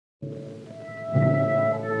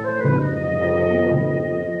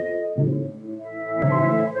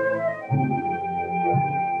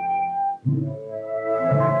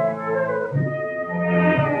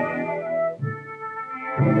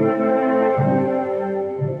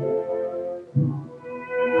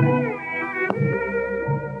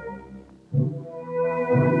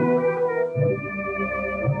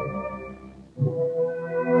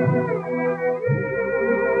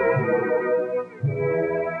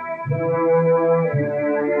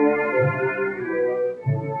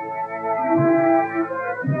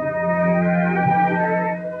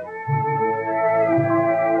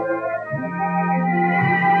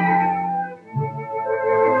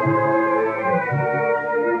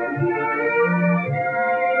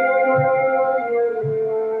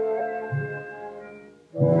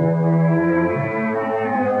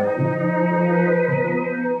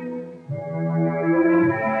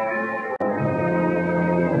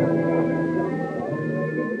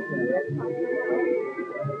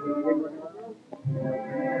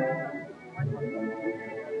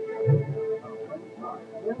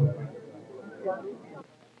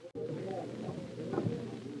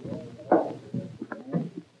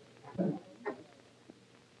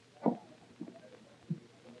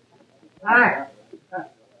Hi.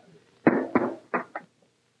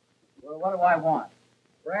 Well, what do I want?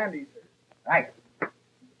 Brandy, sir. Right.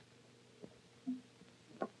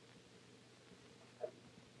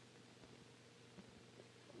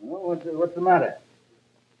 Well, what's the matter?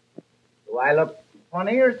 Do I look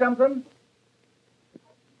funny or something?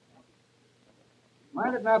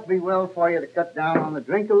 Might it not be well for you to cut down on the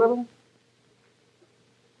drink a little?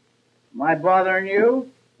 Am I bothering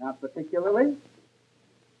you? Not particularly.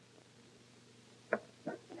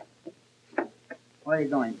 Where are you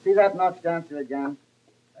going? See that notch dancer again?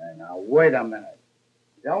 Hey, now, wait a minute.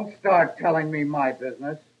 Don't start telling me my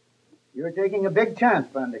business. You're taking a big chance,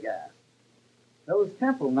 Prendergast. Those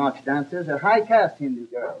temple notch dancers are high-caste Hindu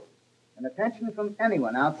girls, and attention from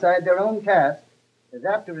anyone outside their own caste is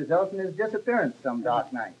apt to result in his disappearance some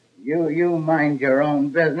dark night. You mind your own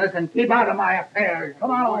business and keep out of my affairs.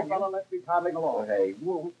 Come on, old fellow, let's be toddling along. Hey,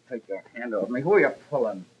 take your hand off me. Who are you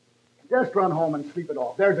pulling? Just run home and sleep it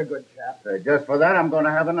off. There's a good chap. Just for that, I'm going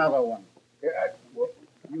to have another one.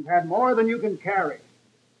 You've had more than you can carry.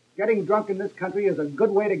 Getting drunk in this country is a good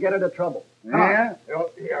way to get into trouble. Yeah?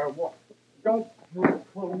 Here, what? Don't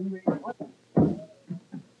pull me. What?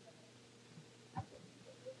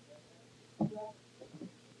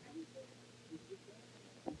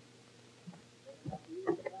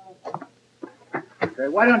 Say,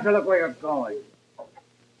 why don't you look where you're going?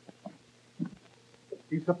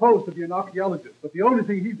 He's supposed to be an archaeologist, but the only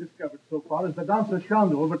thing he's discovered so far is the dancer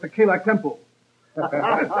Shandu over at the Kela Temple.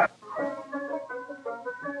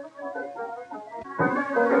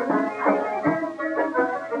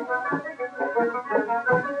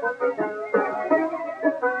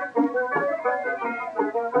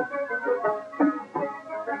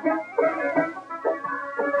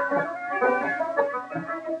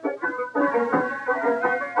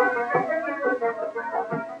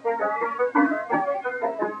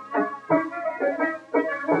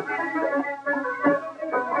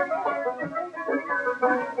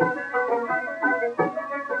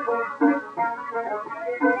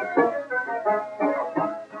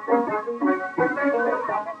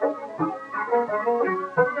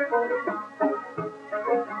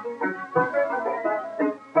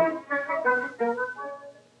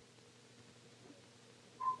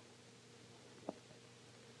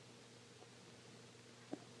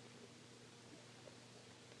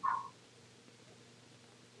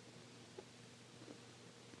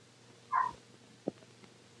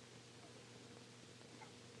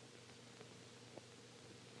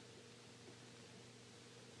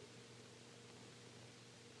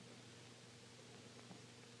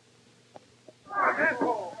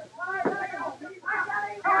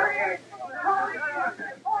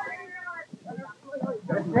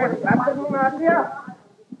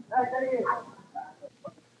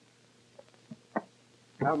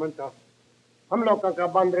 हम लोगों का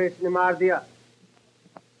बंदरेश ने मार दिया.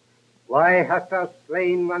 Why hast thou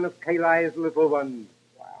slain one of Kali's little ones?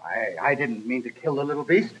 I didn't mean to kill the little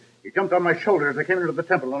beast. He jumped on my shoulder as I came into the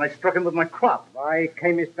temple, and I struck him with my crop. Why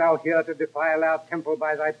camest thou here to defile our temple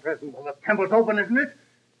by thy presence? Well, the temple's open, isn't it?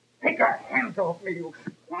 Take your hands off me, you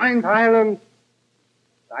swine. Silence.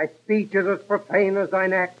 Thy speech is as profane as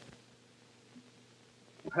thine act.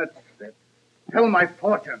 That's it. Tell my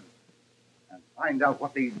fortune. And find out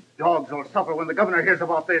what these dogs will suffer when the governor hears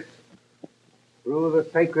about this. Through the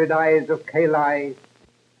sacred eyes of Kali,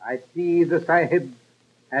 I see the Sahib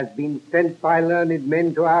has been sent by learned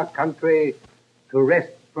men to our country to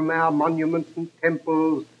wrest from our monuments and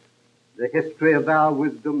temples the history of our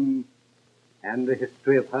wisdom and the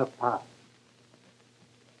history of her past.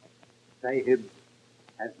 Sahib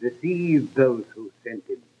has deceived those who sent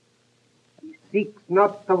him. He seeks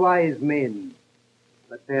not the wise men,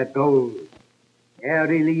 but their gold.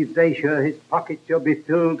 Ere he leaves Asia, his pockets shall be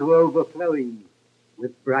filled to overflowing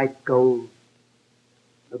with bright gold.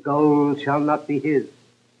 The gold shall not be his,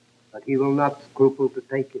 but he will not scruple to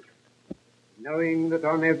take it, knowing that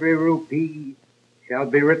on every rupee shall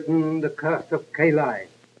be written the curse of Kalai.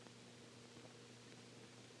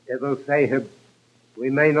 Devil Sahib, we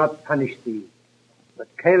may not punish thee, but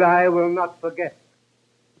Kalai will not forget.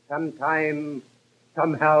 Sometime,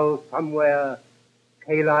 somehow, somewhere,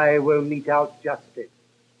 Kalai will mete out justice.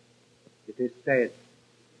 It is said,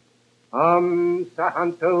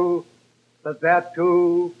 Sahanto,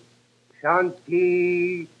 Bhavatu,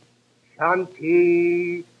 Shanti,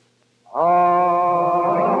 Shanti,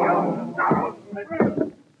 Om.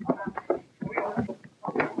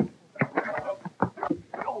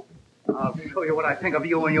 I'll show you what I think of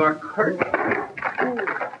you and your curtain.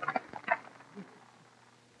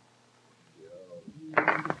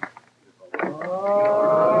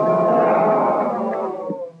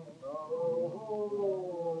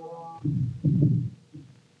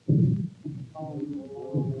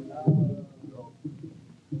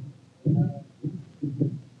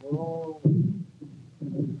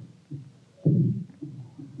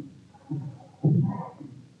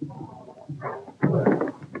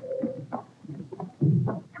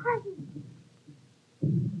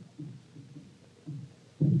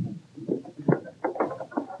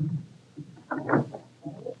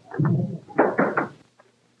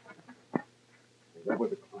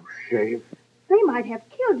 Shave. They might have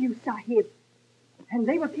killed you, Sahib. And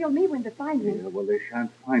they will kill me when they find me. Yeah, well, they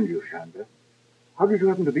shan't find you, Shanda. How did you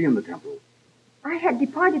happen to be in the temple? I had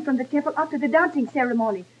departed from the temple after the dancing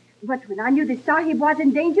ceremony. But when I knew the Sahib was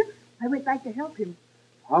in danger, I went back to help him.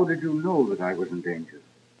 How did you know that I was in danger?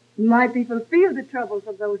 My people feel the troubles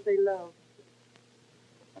of those they love.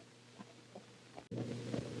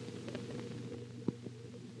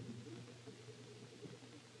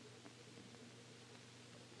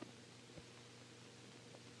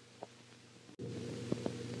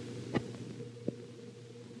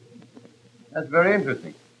 That's very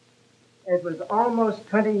interesting. It was almost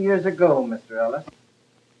 20 years ago, Mr. Ellis.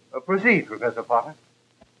 Proceed, Professor Potter.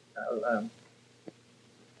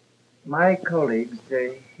 My colleagues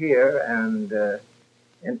here and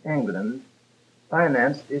in England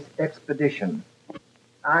financed this expedition.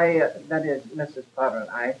 That is, Mrs. Potter and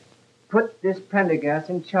I, put this Prendergast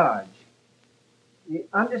in charge. We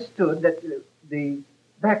understood that the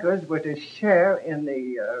backers were to share in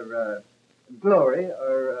the glory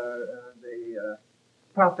or the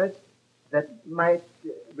profits that might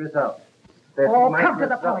result. Come to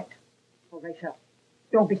the point, Horatio.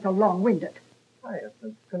 Don't be so long-winded.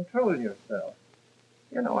 Hyacinth, control yourself.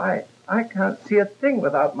 You know, I can't see a thing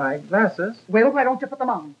without my glasses. Well, why don't you put them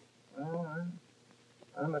on? Oh,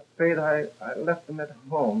 I'm afraid I left them at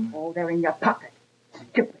home. Oh, they're in your pocket.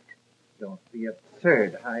 Stupid. Don't be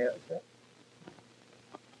absurd, Hyacinth.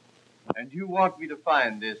 And you want me to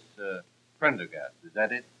find this Prendergast, is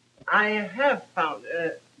that it? I have found,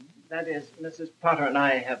 that is, Mrs. Potter and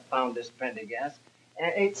I have found this Prendergast.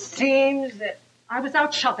 It seems that I was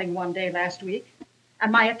out shopping one day last week,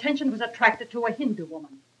 and my attention was attracted to a Hindu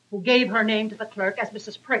woman who gave her name to the clerk as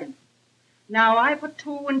Mrs. Prynne. Now, I put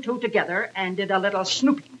two and two together and did a little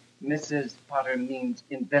snooping. Mrs. Potter means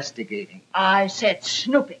investigating. I said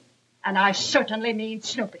snooping, and I certainly mean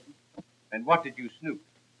snooping. And what did you snoop?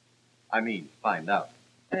 I mean, find out.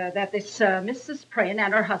 That this Mrs. Prynne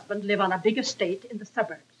and her husband live on a big estate in the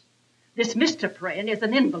suburbs. This Mr. Prynne is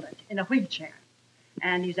an invalid in a wheelchair,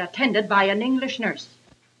 and he's attended by an English nurse.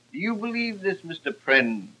 Do you believe this Mr.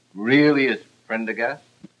 Prynne really is Prendergast?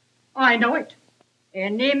 I know it.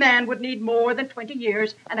 Any man would need more than 20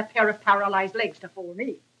 years and a pair of paralyzed legs to fool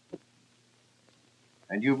me.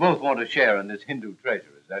 And you both want to share in this Hindu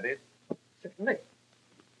treasure, is that it? Certainly.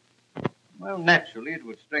 Well, naturally, it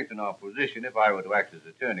would strengthen our position if I were to act as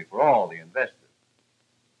attorney for all the investors.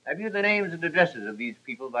 Have you the names and addresses of these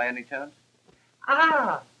people by any chance?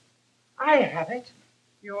 Ah, I have it.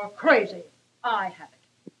 You're crazy. I have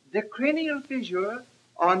it. The cranial fissure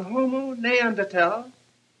on Homo neanderthal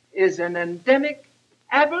is an endemic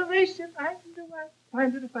aberration. I knew I'd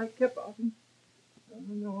find it if I kept on. Oh,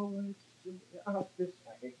 no, it's out this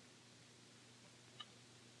way.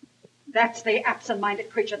 That's the absent-minded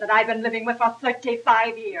creature that I've been living with for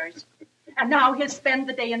 35 years. And now he'll spend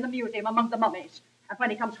the day in the museum among the mummies. And when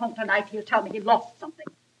he comes home tonight, he'll tell me he lost something.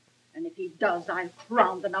 And if he does, I'll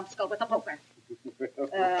crown the numbskull with a poker.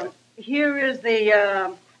 Here is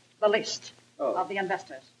the list of the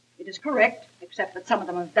investors. It is correct, except that some of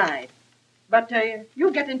them have died. But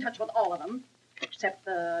you'll get in touch with all of them, except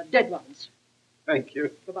the dead ones. Thank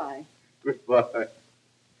you. Goodbye. Goodbye.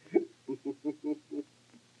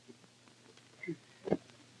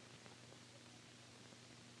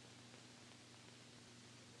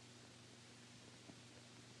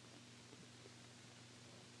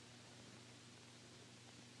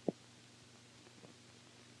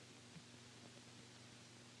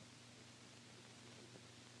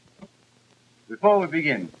 Before we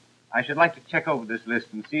begin, I should like to check over this list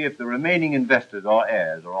and see if the remaining investors or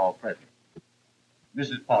heirs are all present.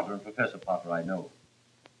 Mrs. Potter and Professor Potter, I know.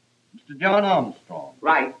 Mr. John Armstrong.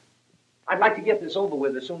 Right. I'd like to get this over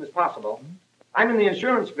with as soon as possible. I'm in the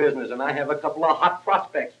insurance business, and I have a couple of hot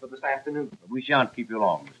prospects for this afternoon. We shan't keep you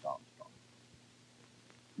long, Mr. Armstrong.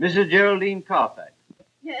 Mrs. Geraldine Carfax.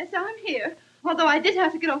 Yes, I'm here. Although I did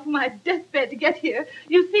have to get off my deathbed to get here.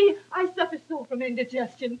 You see, I suffer so from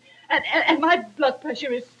indigestion, and my blood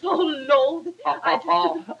pressure is so low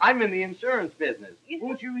that I'm in the insurance business.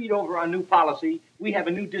 Won't you read over our new policy? We have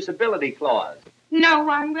a new disability clause. No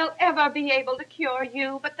one will ever be able to cure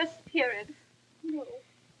you but the spirit. No.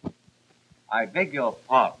 I beg your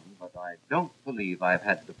pardon, but I don't believe I've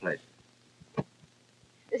had the pleasure.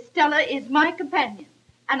 Stella is my companion,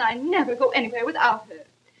 and I never go anywhere without her.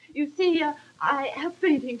 You see, I have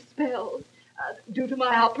fainting spells due to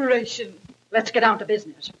my operation. Let's get down to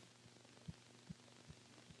business.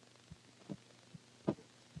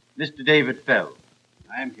 Mr. David Fell.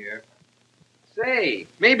 I'm here. Say,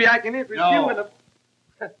 maybe I can interest you in a...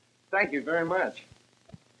 Thank you very much.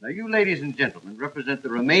 Now, you ladies and gentlemen represent the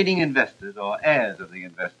remaining investors or heirs of the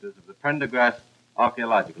investors of the Prendergast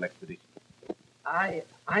Archaeological Expedition. I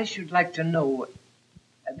should like to know,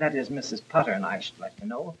 that is, Mrs. Potter and I should like to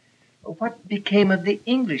know, what became of the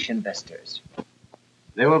English investors?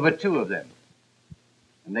 There were but two of them,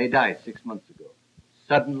 and they died 6 months ago,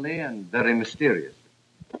 suddenly and very mysteriously.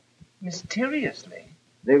 Mysteriously?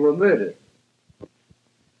 They were murdered.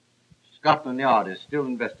 Scotland Yard is still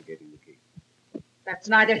investigating the case. That's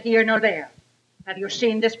neither here nor there. Have you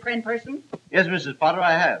seen this Pren person? Yes, Mrs. Potter,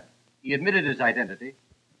 I have. He admitted his identity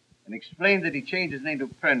and explained that he changed his name to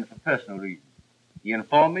Pren for personal reasons. He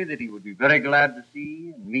informed me that he would be very glad to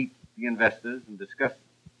see and meet the investors and discuss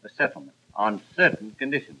a settlement on certain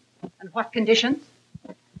conditions. And what conditions?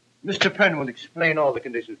 Mr. Pren will explain all the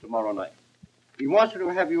conditions tomorrow night. He wants to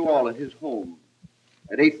have you all at his home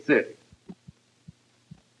at 8:30.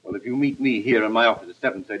 Well, if you meet me here in my office at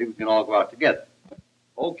 7:30, we can all go out together.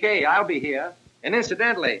 Okay, I'll be here. And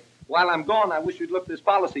incidentally, while I'm gone, I wish you'd look this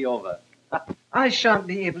policy over. I shan't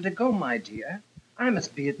be able to go, my dear. I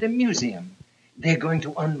must be at the museum. They're going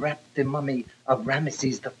to unwrap the mummy of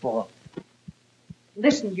Ramesses IV.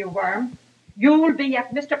 Listen, you worm. You'll be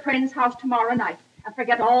at Mr. Pren's house tomorrow night and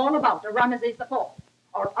forget all about Ramesses IV,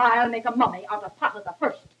 or I'll make a mummy out of Potter the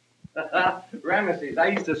First. Ramesses, I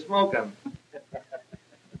used to smoke them.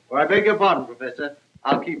 Well, I beg your pardon, Professor.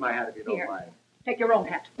 I'll keep my hat if you don't mind. Take your own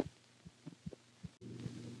hat.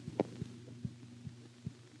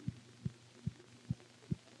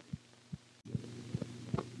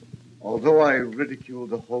 Although I ridicule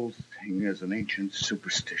the whole thing as an ancient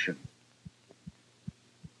superstition,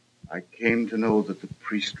 I came to know that the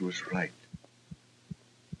priest was right.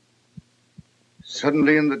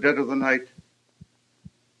 Suddenly, in the dead of the night,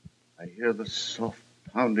 I hear the soft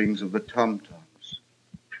poundings of the tom-toms.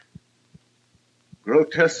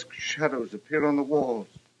 Grotesque shadows appear on the walls.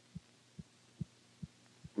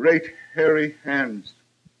 Great hairy hands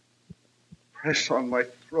press on my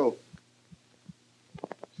throat.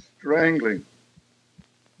 Strangling.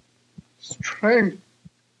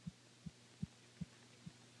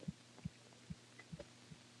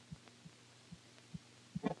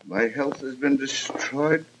 My health has been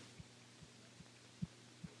destroyed.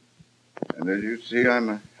 And as you see, I'm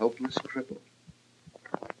a helpless cripple.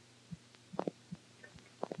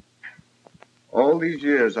 All these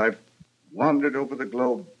years, I've wandered over the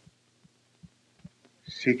globe,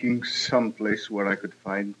 seeking some place where I could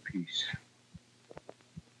find peace.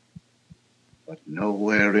 But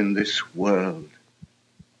nowhere in this world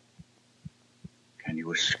can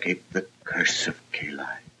you escape the curse of Kali.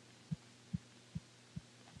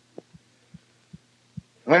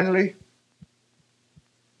 Finally,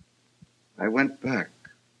 I went back.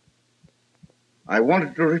 I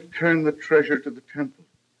wanted to return the treasure to the temple,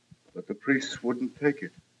 but the priests wouldn't take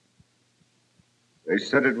it. They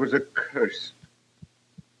said it was accursed.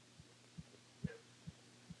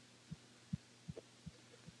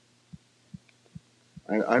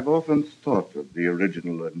 I've often thought of the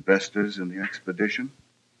original investors in the expedition,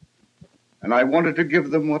 and I wanted to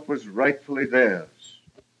give them what was rightfully theirs.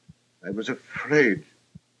 I was afraid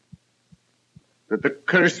that the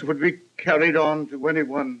curse would be carried on to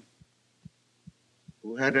anyone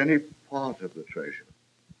who had any part of the treasure.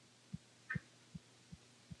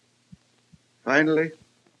 Finally,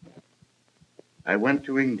 I went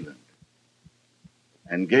to England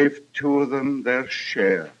and gave two of them their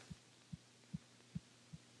share.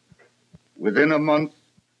 Within a month,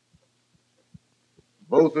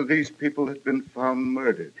 both of these people had been found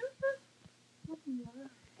murdered.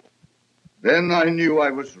 Then I knew I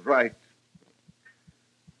was right,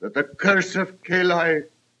 that the curse of Kali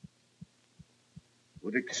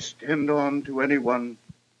would extend on to anyone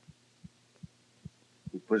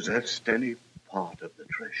who possessed any part of the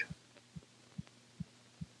treasure.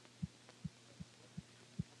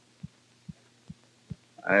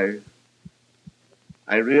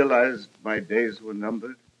 I realized my days were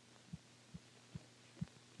numbered,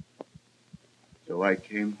 so I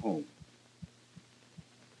came home,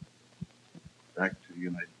 back to the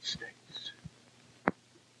United States, to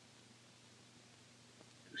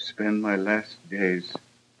spend my last days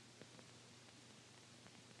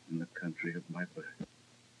in the country of my birth.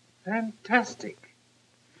 Fantastic.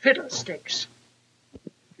 Fiddlesticks.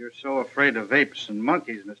 If you're so afraid of apes and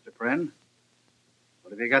monkeys, Mr. Pren,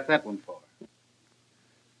 what have you got that one for?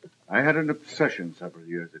 I had an obsession several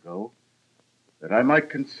years ago that I might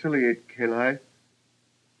conciliate Kali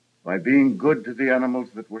by being good to the animals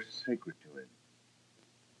that were sacred to him.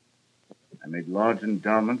 I made large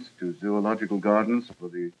endowments to zoological gardens for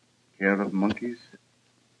the care of monkeys,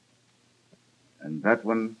 and that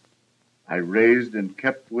one I raised and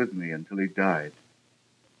kept with me until he died.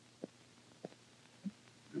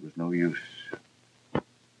 There was no use.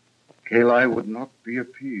 Kali would not be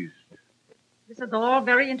appeased. This is all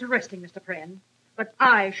very interesting, Mr. Pren, but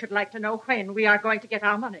I should like to know when we are going to get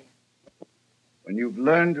our money. When you've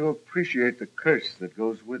learned to appreciate the curse that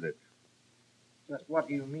goes with it. Just what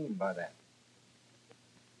do you mean by that?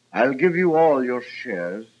 I'll give you all your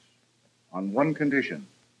shares on one condition,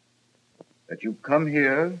 that you come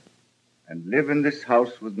here and live in this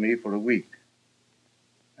house with me for a week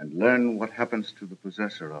and learn what happens to the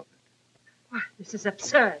possessor of it. Why, this is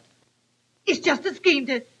absurd. It's just a scheme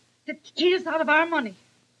to cheat us out of our money.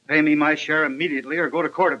 Pay me my share immediately or go to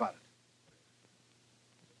court about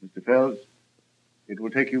it. Mr. Fells, it will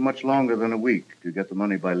take you much longer than a week to get the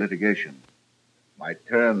money by litigation. My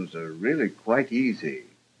terms are really quite easy.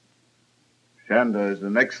 Shanda is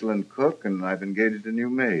an excellent cook, and I've engaged a new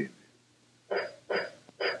maid. I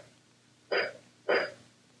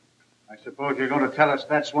suppose you're going to tell us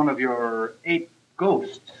that's one of your 8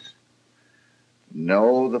 ghosts.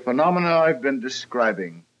 No, the phenomena I've been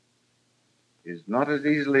describing is not as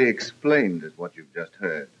easily explained as what you've just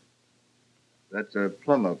heard. That's a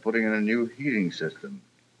plumber putting in a new heating system.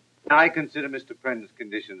 I consider Mr. Pren's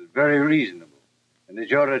conditions very reasonable. And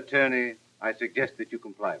as your attorney, I suggest that you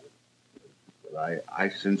comply with them. Well, I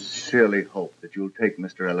sincerely hope that you'll take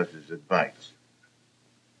Mr. Ellis's advice.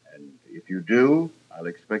 And if you do, I'll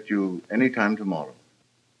expect you any time tomorrow.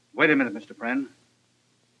 Wait a minute, Mr. Pren.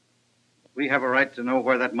 We have a right to know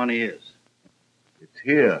where that money is. It's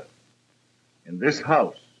here, in this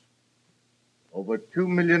house. Over $2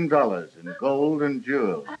 million in gold and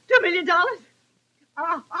jewels. $2 million?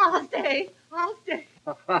 I'll stay. I'll stay.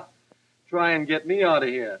 Try and get me out of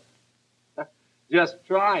here. Just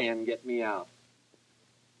try and get me out.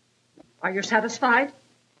 Are you satisfied?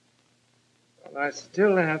 Well, I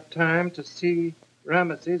still have time to see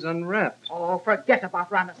Ramesses unwrapped. Oh, forget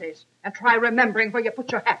about Ramesses and try remembering where you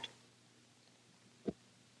put your hat.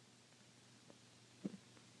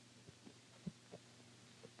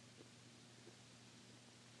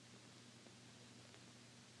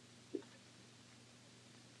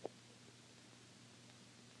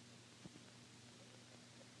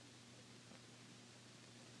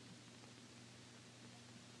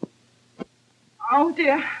 Oh,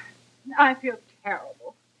 dear. I feel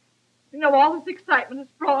terrible. You know, all this excitement has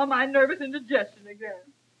brought on my nervous indigestion again.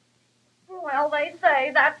 Well, they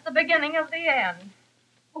say that's the beginning of the end.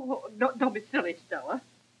 Oh, don't be silly, Stella.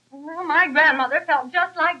 Well, my grandmother felt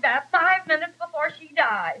just like that 5 minutes before she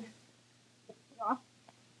died. Oh,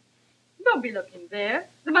 don't be looking there.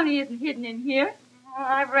 The money isn't hidden in here. Well,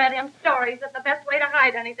 I've read in stories that the best way to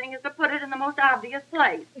hide anything is to put it in the most obvious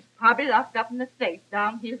place. It's probably locked up in the safe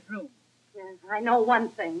down his room. Yes, I know one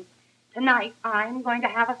thing. Tonight, I'm going to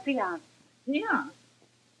have a seance. Seance?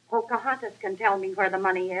 Pocahontas can tell me where the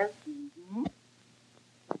money is. Mm-hmm.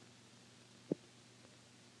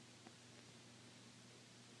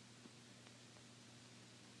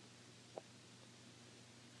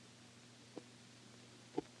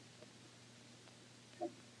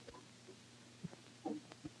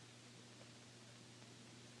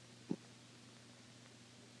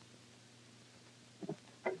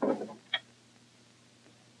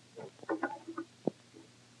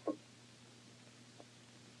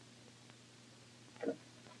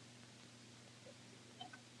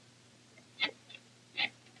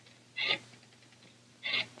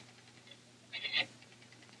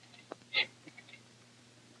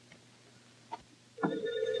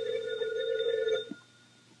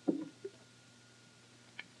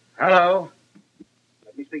 Hello.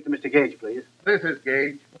 Let me speak to Mr. Gage, please. This is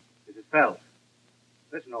Gage. This is Phelps.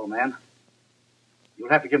 Listen, old man. You'll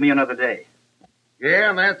have to give me another day.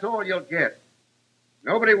 Yeah, and that's all you'll get.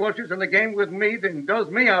 Nobody watches in the game with me than does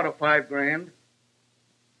me out of $5,000.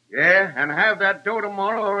 Yeah, and have that dough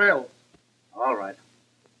tomorrow or else. All right.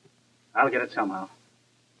 I'll get it somehow.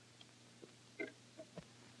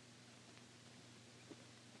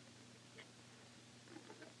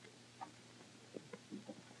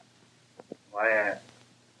 Why,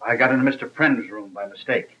 I got into Mr. Prenn's room by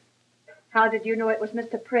mistake. How did you know it was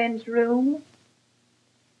Mr. Prenn's room?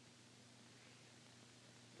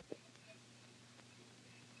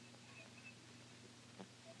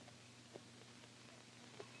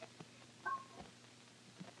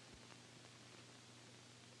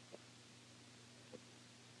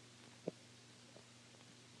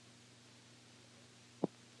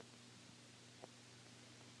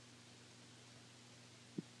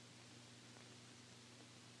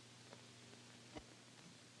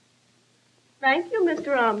 Thank you,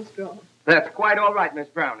 Mr. Armstrong. That's quite all right, Miss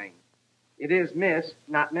Browning. It is Miss,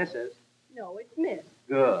 not Mrs. No, it's Miss.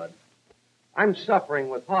 Good. I'm suffering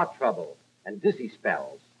with heart trouble and dizzy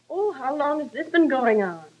spells. Oh, how long has this been going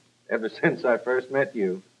on? Ever since I first met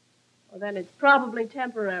you. Well, then it's probably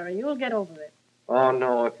temporary. You'll get over it. Oh,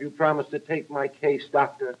 no, if you promise to take my case,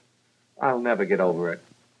 Doctor, I'll never get over it.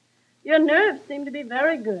 Your nerves seem to be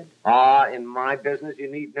very good. Ah, in my business,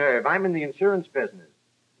 you need nerve. I'm in the insurance business.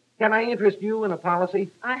 Can I interest you in a policy?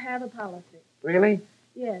 I have a policy. Really?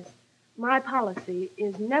 Yes. My policy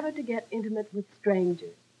is never to get intimate with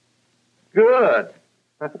strangers. Good.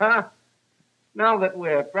 Now that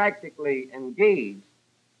we're practically engaged,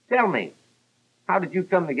 tell me, how did you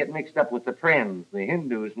come to get mixed up with the Friends, the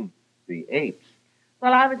Hindus, and the apes?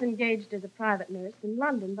 Well, I was engaged as a private nurse in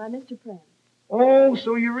London by Mr. Prenn. Oh,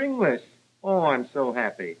 so you're English. Oh, I'm so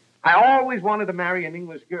happy. I always wanted to marry an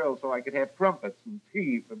English girl so I could have crumpets and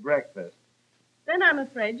tea for breakfast. Then I'm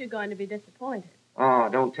afraid you're going to be disappointed. Oh,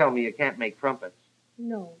 don't tell me you can't make crumpets.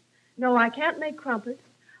 No, I can't make crumpets.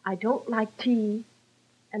 I don't like tea.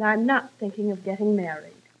 And I'm not thinking of getting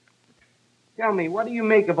married. Tell me, what do you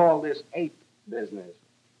make of all this ape business?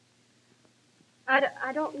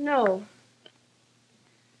 I don't know.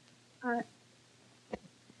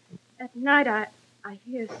 At night, I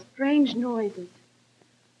hear strange noises.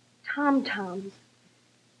 Tom-toms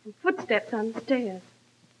and footsteps on the stairs.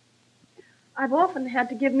 I've often had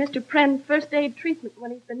to give Mr. Prenn first aid treatment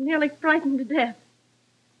when he's been nearly frightened to death.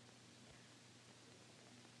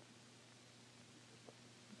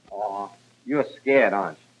 Oh, you're scared,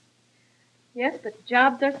 aren't you? Yes, but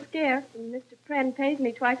jobs are scarce, and Mr. Prenn pays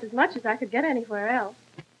me twice as much as I could get anywhere else.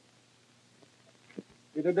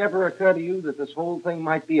 Did it ever occur to you that this whole thing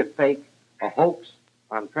might be a fake, a hoax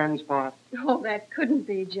on Prenn's part? Oh, that couldn't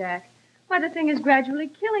be, Jack. Why, the thing is gradually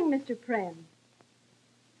killing Mr. Prenn.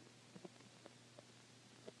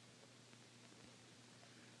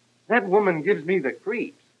 That woman gives me the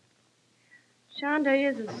creeps. Shonda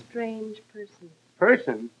is a strange person.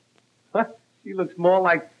 Person? She looks more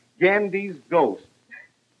like Gandhi's ghost.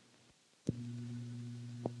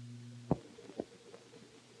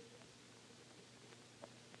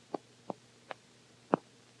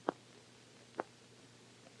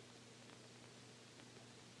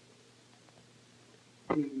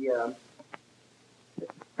 The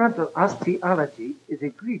frontal osteology is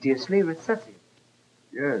egregiously recessive.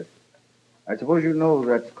 Yes. I suppose you know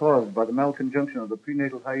that's caused by the malconjunction of the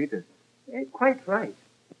prenatal hiatus. Quite right.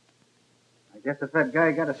 I guess if that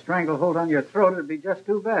guy got a stranglehold on your throat, it'd be just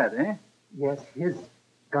too bad, eh? Yes, his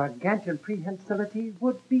gargantuan prehensility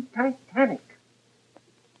would be titanic.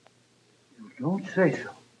 You don't say so.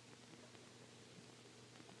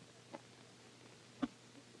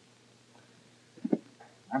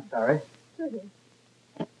 I'm sorry.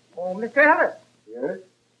 Oh, Mr. Ellis, Yes?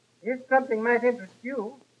 here's something might interest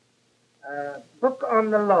you. A book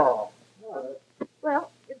on the law.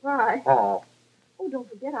 Well, goodbye. Oh, Oh, don't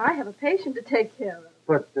forget, I have a patient to take care of.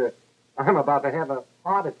 but I'm about to have a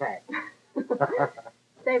heart attack.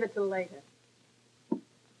 Save it till later.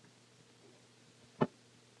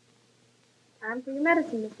 Time for your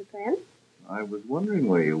medicine, Mr. Prenn. I was wondering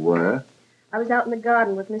where you were. I was out in the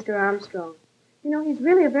garden with Mr. Armstrong. You know, he's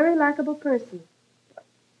really a very likable person.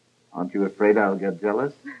 Aren't you afraid I'll get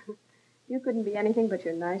jealous? You couldn't be anything but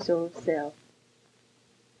your nice old self.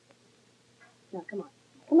 Now, come on.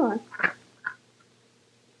 Come on.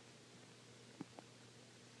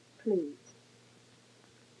 Please.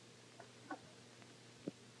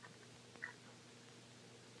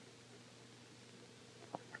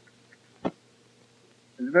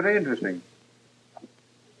 It's very interesting.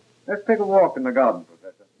 Let's take a walk in the garden,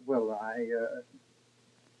 Professor. Well,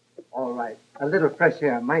 all right. A little fresh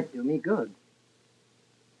air might do me good.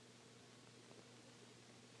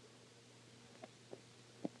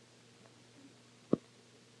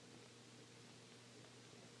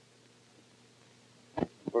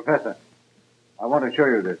 Professor, I want to show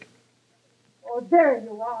you this. Oh, there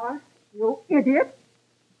you are, you idiot.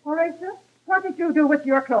 Horatio, what did you do with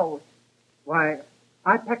your clothes? Why,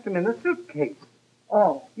 I packed them in a suitcase.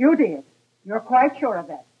 Oh, you did. You're quite sure of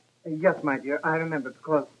that. Yes, my dear, I remember,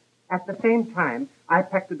 because at the same time, I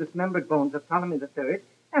packed the dismembered bones of Ptolemy III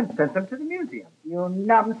and sent them to the museum. You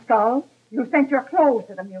numbskull. You sent your clothes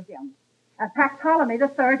to the museum and packed Ptolemy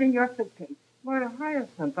III in your suitcase. Why,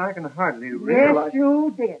 Hyacinth, I can hardly realize... Yes,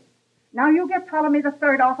 you did. Now you get Ptolemy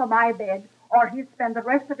III off of my bed, or he'll spend the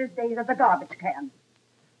rest of his days at the garbage can.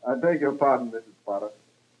 I beg your pardon, Mrs. Potter.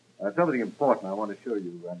 Something important I want to show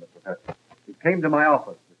you and the professor. It came to my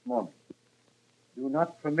office this morning. Do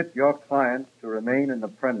not permit your clients to remain in the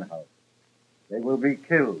Pren house. They will be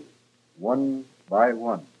killed, one by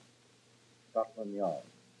one. Scotland Yard.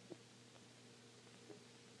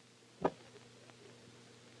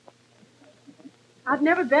 I've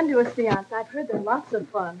never been to a seance. I've heard they're lots of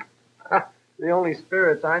fun. The only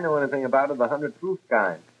spirits I know anything about are the 100 proof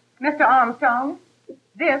kind. Mr. Armstrong,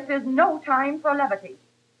 this is no time for levity.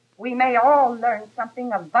 We may all learn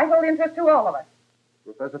something of vital interest to all of us.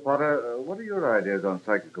 Professor Potter, what are your ideas on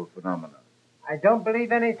psychical phenomena? I don't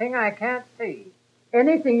believe anything I can't see.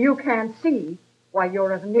 Anything you can't see, why,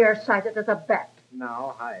 you're as nearsighted as a bat.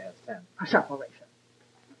 Now, Hyacinth. Separation.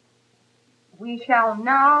 We shall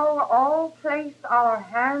now all place our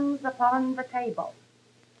hands upon the table.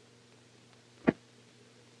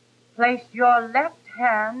 Place your left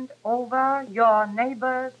hand over your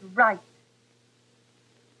neighbor's right.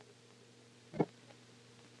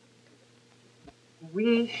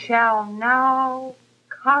 We shall now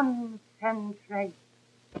concentrate.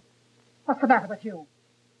 What's the matter with you?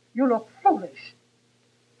 You look foolish.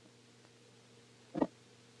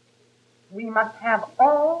 We must have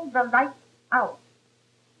all the lights out.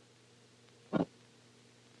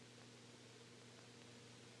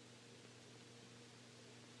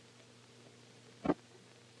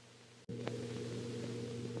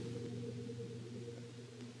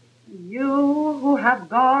 You who have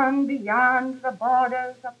gone beyond the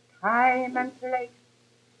borders of time and place,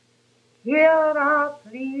 here are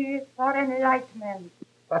pleas for enlightenment.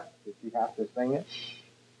 Did she have to sing it?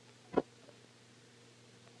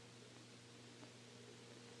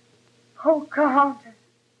 Pocahontas,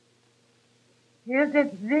 is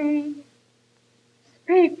it thee?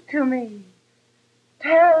 Speak to me.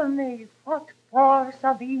 Tell me what force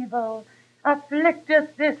of evil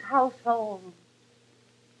afflicteth this household.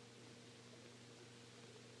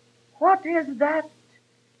 What is that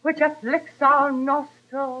which afflicts our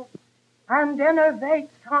nostrils and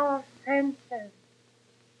enervates our senses?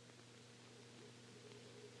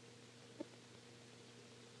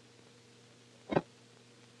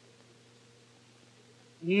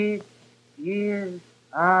 It is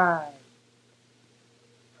I,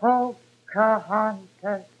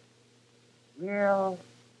 Pocahontas, will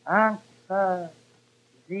answer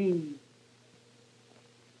thee.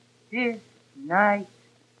 This night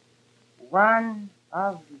one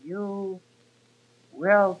of you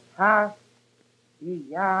will pass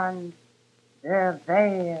beyond the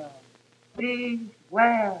veil.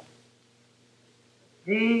 Beware.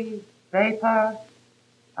 The vapor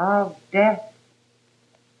of death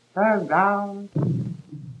surrounds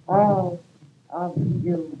all of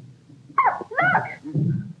you. Oh, look!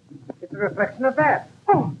 It's a reflection of that.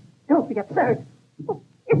 Oh, don't be absurd. Oh,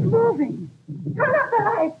 it's moving. Turn up the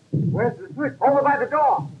light. Where's the switch? Over by the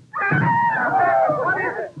door. What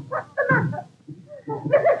is it? What's the matter?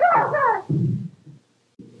 Mrs. Dawson!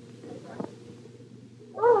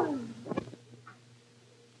 Oh.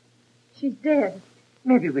 She's dead.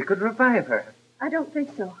 Maybe we could revive her. I don't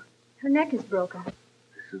think so. Her neck is broken.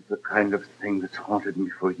 This is the kind of thing that's haunted me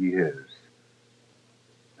for years.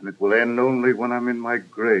 And it will end only when I'm in my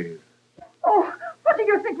grave. Oh, what do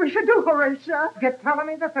you think we should do, Horatio? Get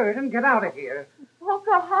Ptolemy III and get out of here.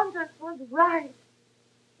 Pocahontas was right.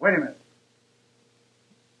 Wait a minute.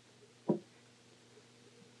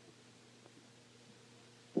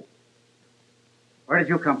 Where did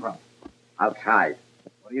you come from? Outside.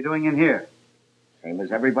 What are you doing in here? Same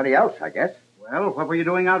as everybody else, I guess. Well, what were you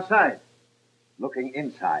doing outside? Looking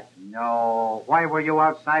inside. No. Why were you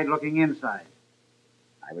outside looking inside?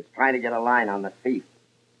 I was trying to get a line on the thief.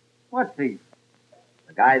 What thief?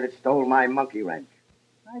 The guy that stole my monkey wrench.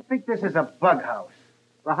 I think this is a bug house.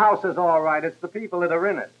 The house is all right. It's the people that are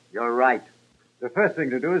in it. You're right. The first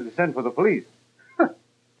thing to do is to send for the police.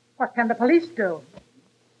 What can the police do?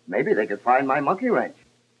 Maybe they could find my monkey wrench.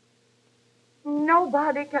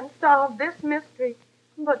 Nobody can solve this mystery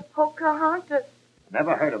but Pocahontas.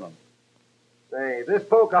 Never heard of him. Say, this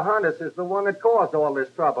Pocahontas is the one that caused all this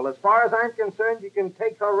trouble. As far as I'm concerned, you can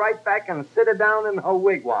take her right back and sit her down in her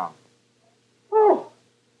wigwam. Oh,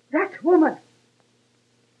 that woman.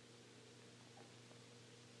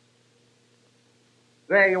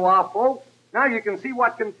 There you are, folks. Now you can see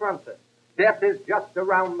what confronts us. Death is just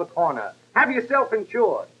around the corner. Have yourself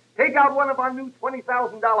insured. Take out one of our new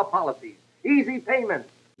 $20,000 policies. Easy payment.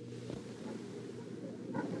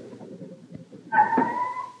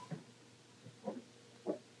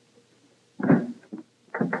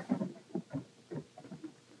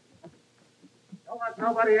 Don't let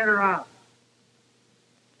nobody in or out.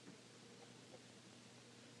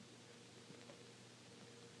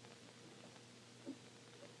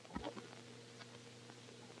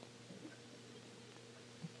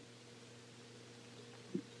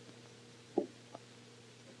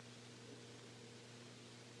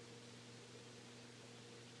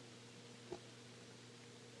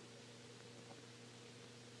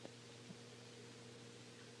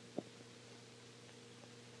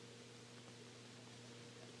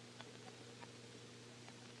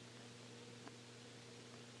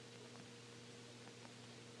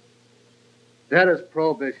 That is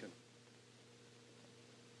prohibition.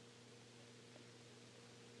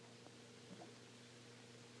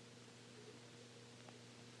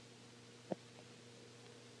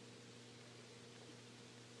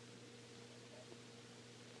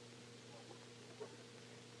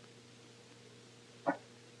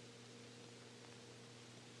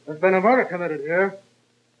 There's been a murder committed here.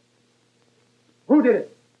 Who did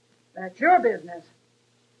it? That's your business.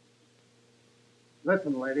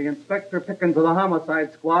 Listen, lady, Inspector Pickens of the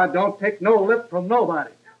Homicide Squad don't take no lip from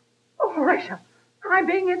nobody. Oh, Horatio, I'm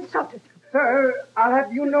being insulted. Sir, I'll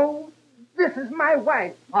have you know, this is my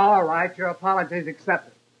wife. All right, your apologies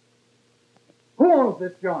accepted. Who owns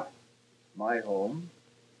this joint? My home.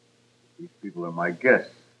 These people are my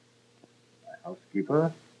guests. My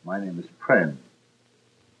housekeeper. My name is Pren.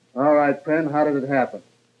 All right, Pren, how did it happen?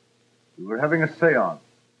 We were having a seance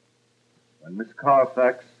when Miss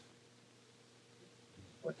Carfax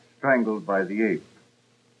was strangled by the ape.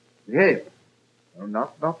 The ape? No,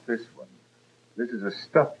 not this one. This is a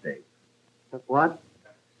stuffed ape. What?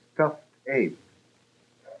 Stuffed ape.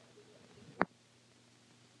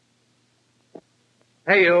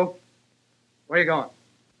 Hey, you. Where you going?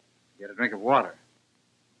 Get a drink of water.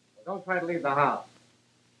 Well, don't try to leave the house.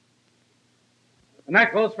 And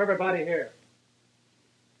that goes for everybody here.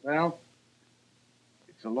 Well?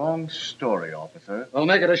 It's a long story, officer. We'll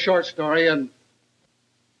make it a short story and...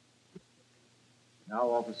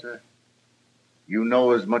 Now, officer, you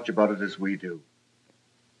know as much about it as we do.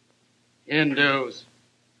 Hindus,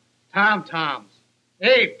 tom-toms,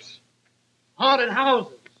 apes, haunted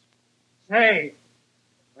houses. Say,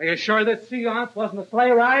 are you sure this seance wasn't a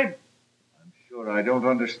sleigh ride? I'm sure I don't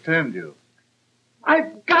understand you.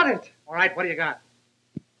 I've got it. All right, what do you got?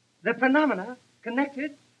 The phenomena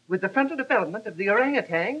connected with the frontal development of the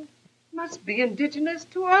orangutan must be indigenous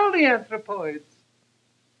to all the anthropoids.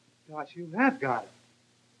 Gosh, you have got it.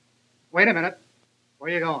 Wait a minute.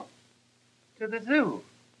 Where are you going? To the zoo.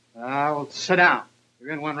 Well, sit down.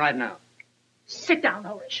 You're in one right now. Sit down,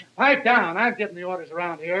 Horatio. Pipe down. I'm getting the orders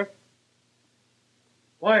around here.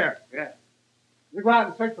 Lawyer. Yeah. You go out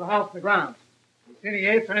and search for the house and the grounds. If you see any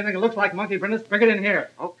apes or anything that looks like monkey brindles, bring it in here.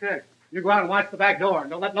 Okay. You go out and watch the back door and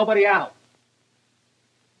don't let nobody out.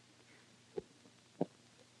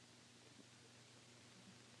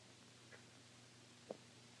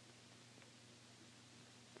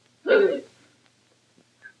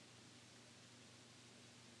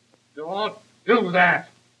 Don't do that.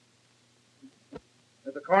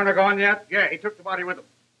 Is the coroner gone yet? Yeah, he took the body with him.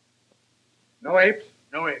 No apes?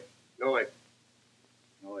 No apes. No apes.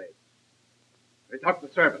 No apes. They talk to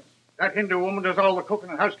the servants. That Hindu woman does all the cooking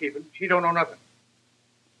and housekeeping. She don't know nothing.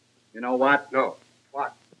 You know what? No.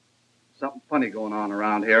 What? Something funny going on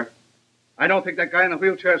around here. I don't think that guy in the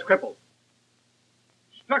wheelchair is crippled.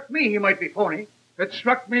 Struck me he might be phony. It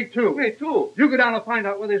struck me, too. Me, too. You go down and find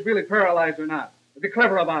out whether he's really paralyzed or not. Be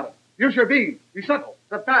clever about it. Use your beam. Be subtle.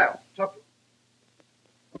 Subtle. Subtle.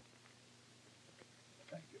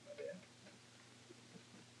 Thank you, my dear.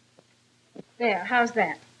 There, how's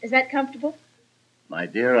that? Is that comfortable? My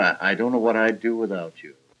dear, I don't know what I'd do without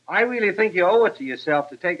you. I really think you owe it to yourself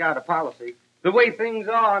to take out a policy. The way things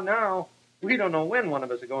are now, we don't know when one of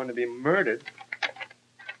us are going to be murdered.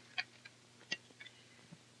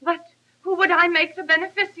 But who would I make the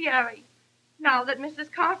beneficiary? Now that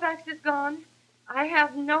Mrs. Carfax is gone, I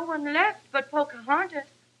have no one left but Pocahontas.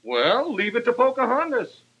 Well, leave it to Pocahontas.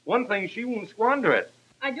 One thing, she won't squander it.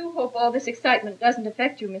 I do hope all this excitement doesn't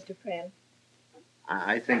affect you, Mr. Pren.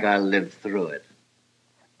 I think I'll live through it.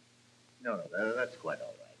 No, that's quite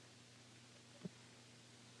all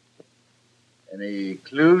right. Any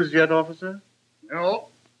clues yet, officer? No,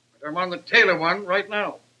 but I'm on the tail of one right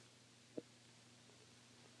now.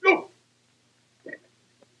 Look!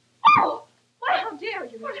 Oh! Why, how dare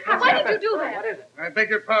you? Why did you do that? What is it? I beg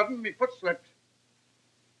your pardon, me foot slipped.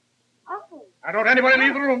 Oh. I don't want anybody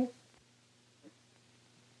leave the room.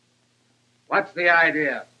 What's the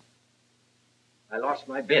idea? I lost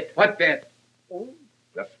my bit. What bit? Oh,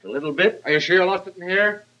 just a little bit. Are you sure you lost it in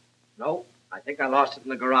here? No, I think I lost it in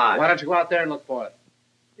the garage. Why don't you go out there and look for it?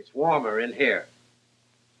 It's warmer in here.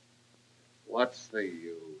 What's the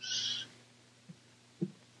use?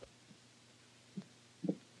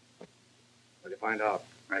 What'd you find out?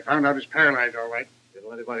 I found out he's paralyzed, all right. Didn't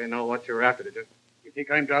let anybody know what you were after, did you? You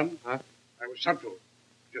think I'm done? Huh? I was subtle,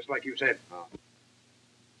 just like you said. Oh.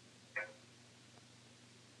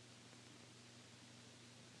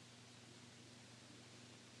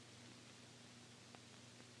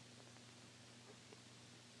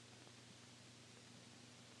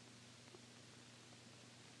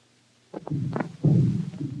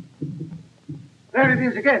 There it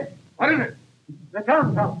is again. What is it? The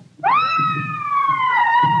tom-tom.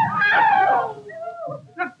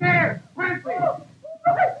 Look there! Quickly!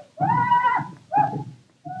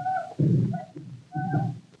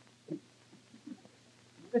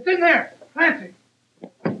 It's in there! Clancy!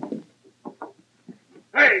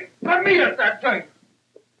 Hey, let me at that thing!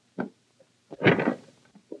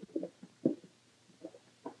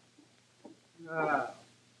 Ah,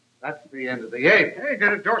 that's the end of the ape. Hey,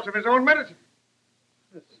 get a dose of his own medicine.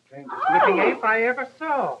 The strangest looking ape I ever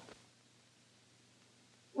saw.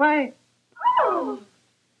 Why, Oh!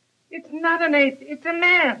 it's not an ape, it's a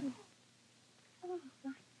man. Oh,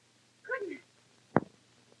 my goodness.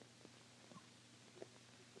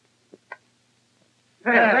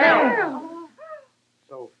 Fells!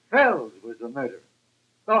 So Fells was the murderer.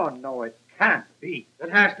 Oh, no, it can't be. It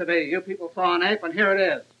has to be. You people saw an ape, and here it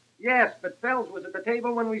is. Yes, but Fells was at the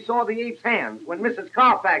table when we saw the ape's hands, when Mrs.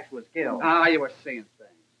 Carfax was killed. Ah, you were seeing things.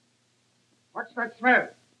 What's that smell?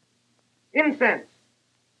 Incense.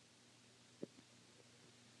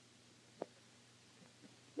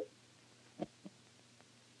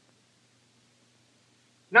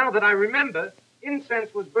 Now that I remember,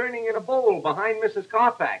 incense was burning in a bowl behind Mrs.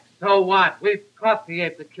 Carfax. So what? We've caught the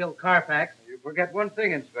ape that killed Carfax. You forget one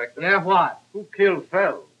thing, Inspector. Yeah, what? Who killed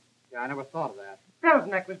Fells? Yeah, I never thought of that. Fell's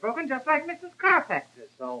neck was broken just like Mrs. Carfax's.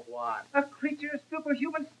 So what? A creature of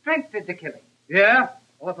superhuman strength did the killing. Yeah?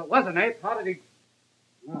 Well, if it was an ape, how did he...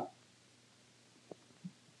 Oh.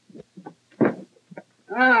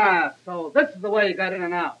 Ah, so this is the way you got in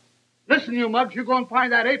and out. Listen, you mugs, you go and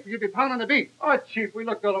find that ape or you'll be pounding the beat. Oh, Chief, we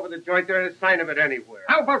looked all over the joint. There ain't a sign of it anywhere.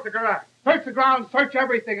 How about the garage? Search the ground, search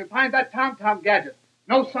everything, and find that tom-tom gadget.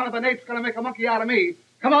 No son of an ape's gonna make a monkey out of me.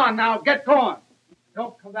 Come on now, get going.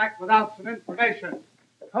 Don't come back without some information.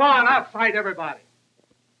 Come on, outside everybody.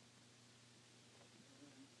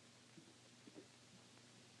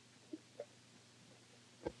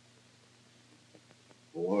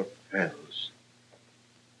 Poor Fells.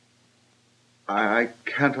 I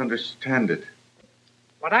can't understand it.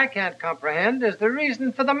 What I can't comprehend is the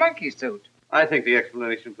reason for the monkey suit. I think the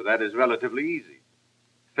explanation for that is relatively easy.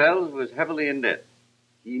 Fells was heavily in debt.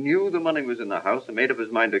 He knew the money was in the house and made up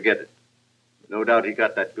his mind to get it. No doubt he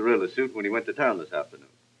got that gorilla suit when he went to town this afternoon.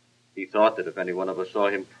 He thought that if any one of us saw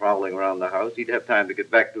him prowling around the house, he'd have time to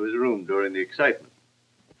get back to his room during the excitement.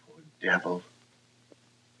 Poor devil.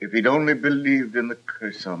 If he'd only believed in the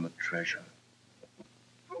curse on the treasure.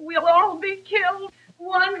 We'll all be killed,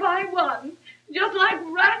 one by one, just like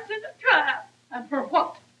rats in a trap. And for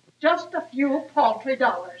what? Just a few paltry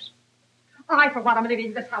dollars. I, for one, am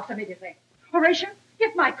leaving this house immediately. Horatio,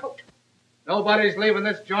 get my coat. Nobody's leaving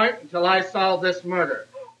this joint until I solve this murder.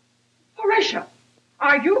 Horatio,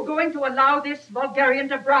 are you going to allow this vulgarian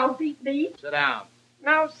to browbeat me? Sit down.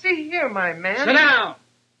 Now, see here, my man. Sit down!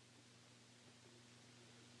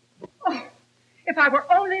 Oh, if I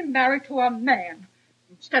were only married to a man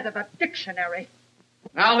instead of a dictionary.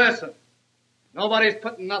 Now listen. Nobody's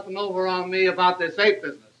putting nothing over on me about this ape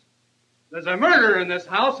business. There's a murderer in this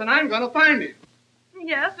house, and I'm going to find him.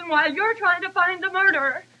 Yes, and while you're trying to find the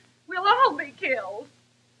murderer, we'll all be killed.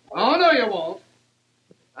 Oh, no, you won't.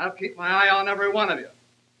 I'll keep my eye on every one of you.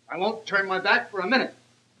 I won't turn my back for a minute.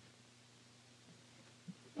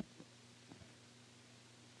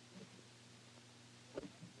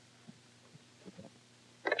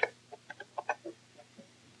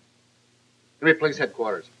 Give me police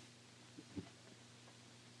headquarters.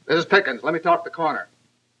 This is Pickens. Let me talk to the coroner.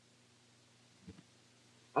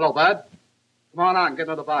 Hello, Bud. Come on out and get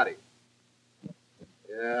another body.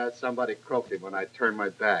 Yeah, somebody croaked him when I turned my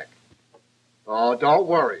back. Oh, don't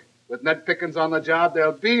worry. With Ned Pickens on the job,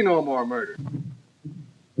 there'll be no more murder.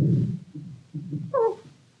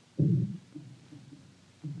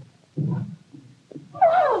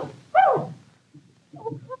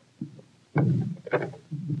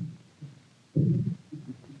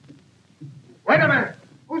 Wait a minute.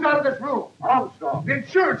 Who's out of this room? Armstrong. The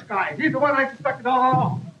insurance guy. He's the one I suspected all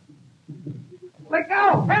along. Let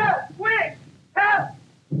go! Help! Quick! Help!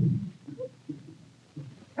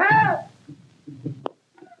 Help!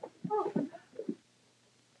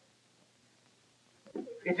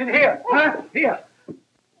 It's in here. Huh? Here.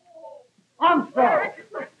 Armstrong!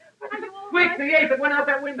 Quick, the ape that went out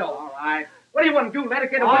that window. All right. What do you want to do? Let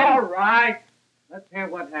it get away? All right. Let's hear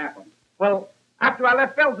what happened. Well, after I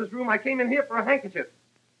left Fells's room, I came in here for a handkerchief.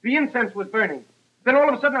 The incense was burning. Then all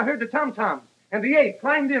of a sudden I heard the tom-toms, and the ape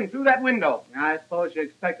climbed in through that window. I suppose you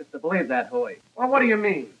expect us to believe that, Hoey. Well, what do you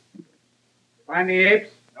mean? Find the apes?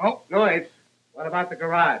 No. No apes. What about the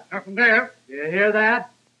garage? Nothing there. Do you hear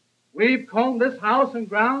that? We've combed this house and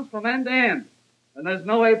grounds from end to end, and there's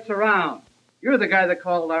no apes around. You're the guy that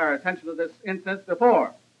called our attention to this instance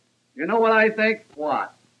before. You know what I think?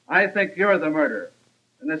 What? I think you're the murderer.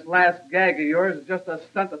 And this last gag of yours is just a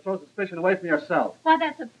stunt to throw suspicion away from yourself. Why,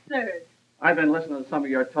 that's absurd. I've been listening to some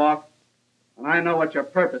of your talk, and I know what your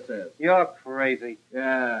purpose is. You're crazy.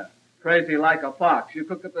 Yeah, crazy like a fox. You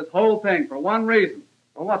cooked up this whole thing for one reason.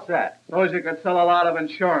 Well, what's that? So as you could sell a lot of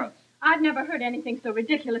insurance. I've never heard anything so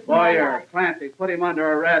ridiculous in my Lawyer, life. Clancy, put him under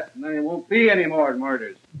arrest, and then there won't be any more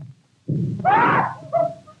murders.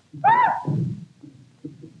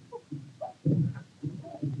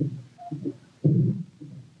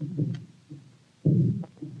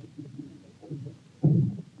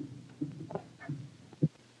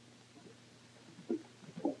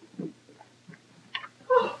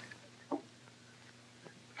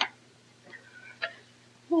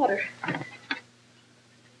 Water.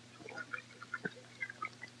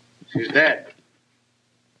 She's dead.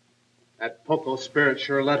 That Poco spirit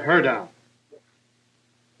sure let her down.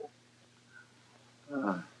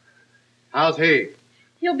 How's he?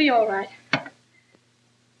 He'll be all right.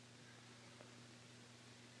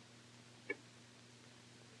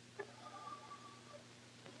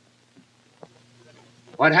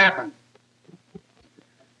 What happened? It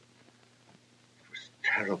was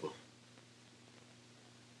terrible.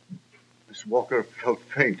 Miss Walker felt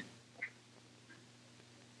faint.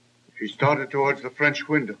 She started towards the French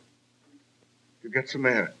window to get some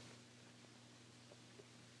air.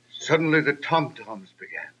 Suddenly the tom-toms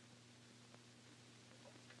began.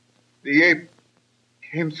 The ape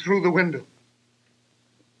came through the window.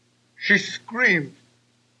 She screamed.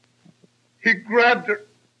 He grabbed her.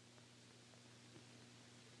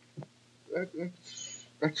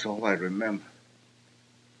 That's all I remember.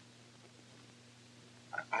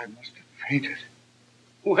 I must have fainted.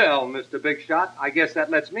 Well, Mr. Big Shot, I guess that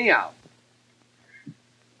lets me out.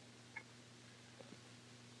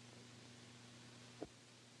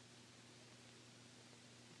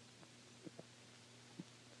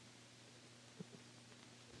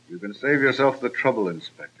 You can save yourself the trouble,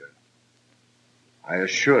 Inspector. I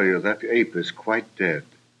assure you that ape is quite dead.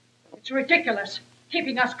 It's ridiculous,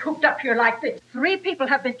 keeping us cooped up here like this. 3 people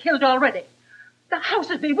have been killed already. The house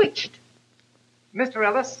is bewitched. Mr.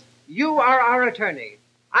 Ellis, you are our attorney.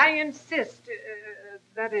 I insist,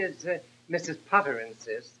 that is, Mrs. Potter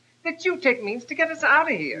insists, that you take means to get us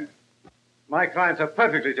out of here. My clients are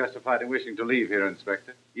perfectly justified in wishing to leave here,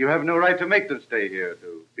 Inspector. You have no right to make them stay here,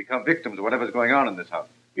 to become victims of whatever's going on in this house.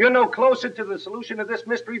 You're no closer to the solution of this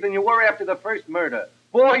mystery than you were after the first murder.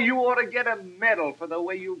 Boy, you ought to get a medal for the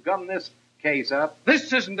way you gummed this case up.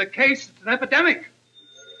 This isn't a case, it's an epidemic.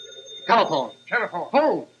 Telephone. Telephone.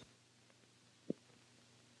 Phone.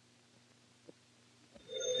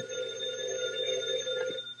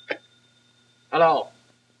 Hello.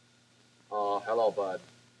 Oh, hello, Bud.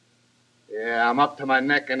 Yeah, I'm up to my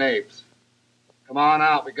neck in apes. Come on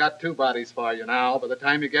out. We got 2 bodies for you now. By the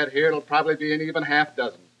time you get here, it'll probably be an even half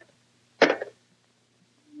dozen.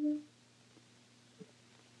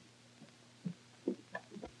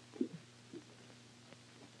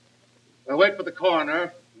 We'll wait for the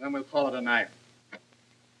coroner, and then we'll call it a night.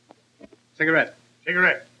 Cigarette.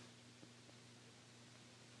 Cigarette.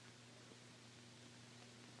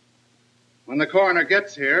 When the coroner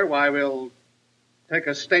gets here, why, we'll take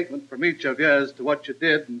a statement from each of you as to what you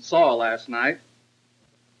did and saw last night.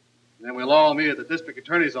 And then we'll all meet at the district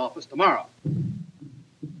attorney's office tomorrow.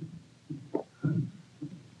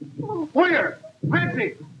 Where?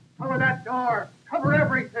 Fritzi, cover that door. Cover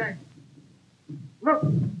everything.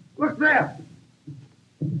 Look there.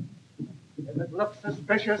 If it looks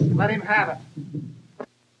suspicious, let him have it.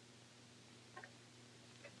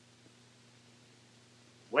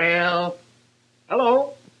 Well,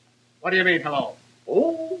 hello. What do you mean, hello?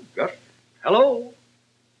 Oh, just hello.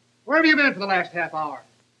 Where have you been for the last half hour?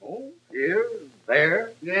 Oh, here,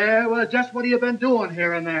 there. Yeah, well, just what have you been doing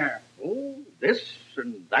here and there? Oh, this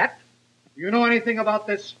and that. You know anything about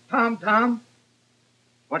this Tom?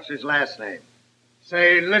 What's his last name?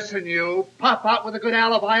 Say, listen, you. Pop out with a good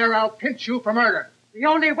alibi or I'll pinch you for murder. The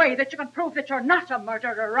only way that you can prove that you're not a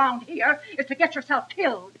murderer around here is to get yourself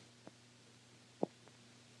killed.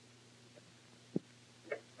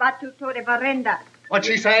 Batu to the veranda. What'd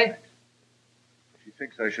she say? She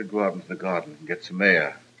thinks I should go out into the garden and get some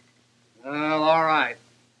air. Well, all right.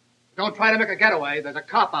 Don't try to make a getaway. There's a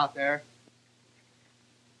cop out there.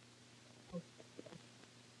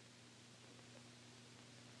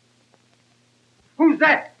 Who's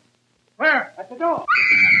that? Where? At the door.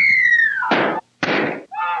 Oh,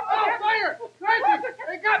 fire! Crazy!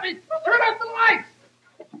 They got me! Turn off the lights!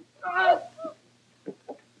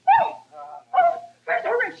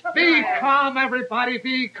 Be calm, everybody.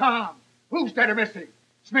 Be calm. Who's dead or missing?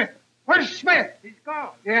 Smith. Where's Smith? He's gone.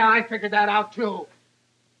 Yeah, I figured that out, too.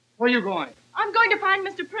 Where are you going? I'm going to find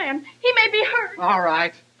Mr. Pren. He may be hurt. All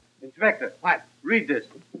right. Inspector, What? read this.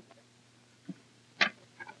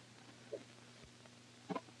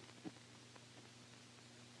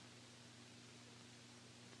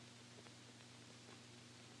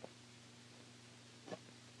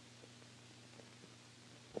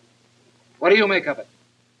 What do you make of it?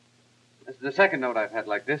 This is the second note I've had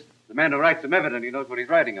like this. The man who writes them evidently knows what he's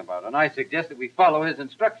writing about, and I suggest that we follow his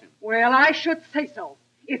instructions. Well, I should say so.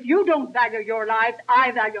 If you don't value your lives,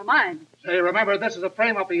 I value mine. Say, remember, this is a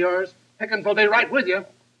frame-up of yours. Pickens will be right with you.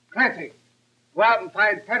 Clancy, go out and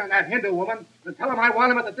find Penn and that Hindu woman and tell him I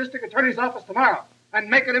want him at the district attorney's office tomorrow. And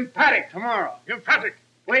make it emphatic. Tomorrow. Emphatic.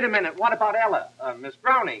 Wait a minute. What about Ella? Miss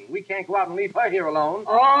Browning. We can't go out and leave her here alone.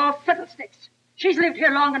 Oh, fiddlesticks. She's lived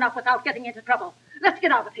here long enough without getting into trouble. Let's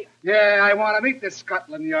get out of here. Yeah, I want to meet this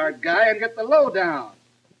Scotland Yard guy and get the lowdown.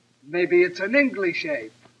 Maybe it's an English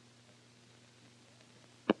ape.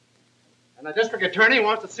 And the district attorney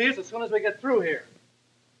wants to see us as soon as we get through here.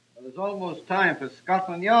 Well, it's almost time for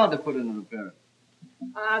Scotland Yard to put in an appearance.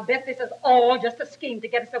 I bet this is all just a scheme to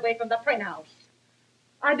get us away from the Pren house.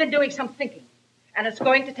 I've been doing some thinking, and it's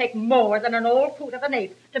going to take more than an old coot of an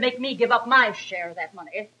ape to make me give up my share of that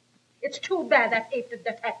money. It's too bad that ape didn't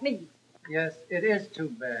attack me. Yes, it is too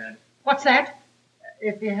bad. What's that?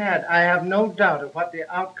 If he had, I have no doubt of what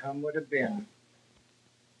the outcome would have been.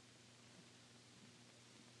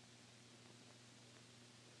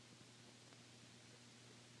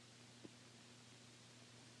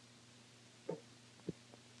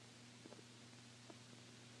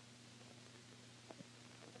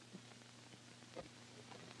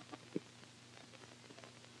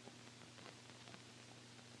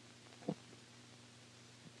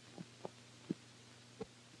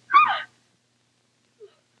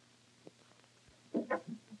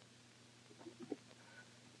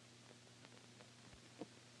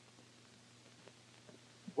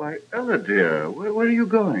 Why, Ella, dear, where are you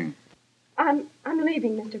going? I'm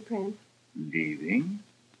leaving, Mr. Pren. Leaving?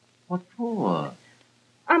 What for?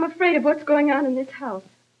 I'm afraid of what's going on in this house.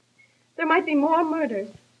 There might be more murders.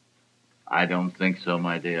 I don't think so,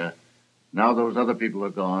 my dear. Now those other people are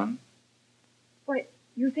gone. Why,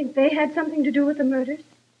 you think they had something to do with the murders?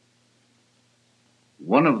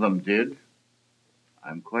 One of them did.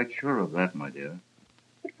 I'm quite sure of that, my dear.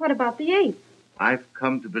 But what about the ape? I've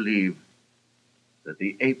come to believe that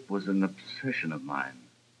the ape was an obsession of mine,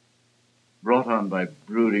 brought on by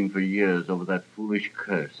brooding for years over that foolish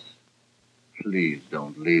curse. Please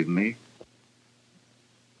don't leave me.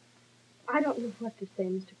 I don't know what to say,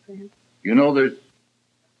 Mr. Pren. You know,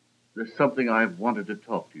 there's something I've wanted to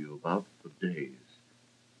talk to you about for days.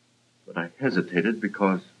 But I hesitated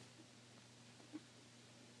because...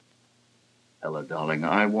 Ella, darling,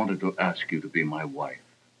 I wanted to ask you to be my wife.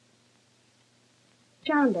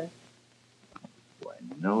 Chandler. Why,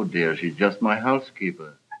 no, dear, she's just my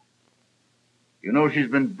housekeeper. You know, she's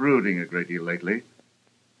been brooding a great deal lately,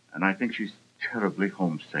 and I think she's terribly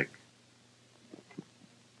homesick.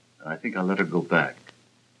 I think I'll let her go back.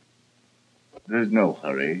 There's no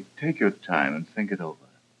hurry. Take your time and think it over.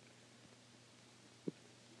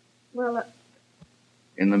 Well,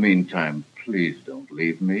 In the meantime, please don't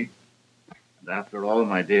leave me. And after all,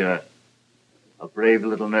 my dear, a brave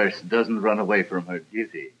little nurse doesn't run away from her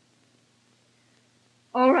duty.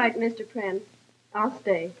 all right, Mr. Pren. I'll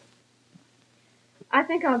stay. I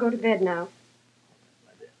think I'll go to bed now.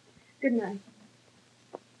 Good night.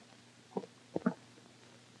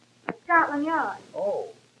 Scotland Yard. Oh,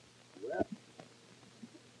 well.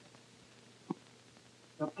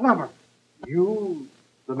 The plumber. You,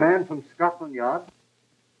 the man from Scotland Yard?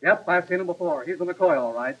 Yep, I've seen him before. He's the McCoy,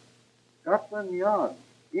 all right. Scotland Yard.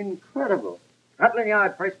 Incredible. Scotland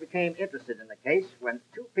Yard first became interested in the case when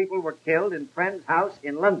 2 people were killed in Friend's house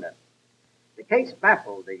in London. The case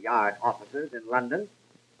baffled the Yard officers in London,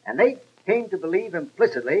 and they came to believe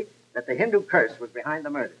implicitly that the Hindu curse was behind the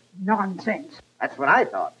murders. Nonsense. That's what I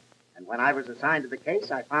thought. And when I was assigned to the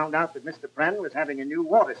case, I found out that Mr. Pren was having a new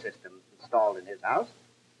water system installed in his house.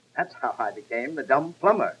 That's how I became the dumb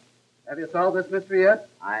plumber. Have you solved this mystery yet?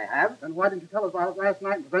 I have. Then why didn't you tell us about it last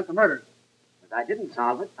night and prevent the murders? But I didn't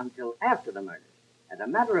solve it until after the murders. As a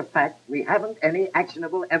matter of fact, we haven't any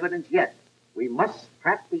actionable evidence yet. We must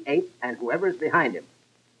trap the ape and whoever's behind him.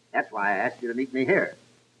 That's why I asked you to meet me here.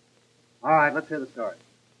 All right, let's hear the story.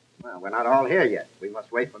 Well, we're not all here yet. We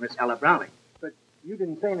must wait for Miss Ella Browning. But you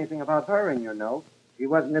didn't say anything about her in your note. She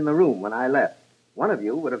wasn't in the room when I left. One of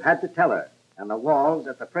you would have had to tell her. And the walls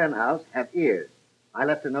at the Pren house have ears. I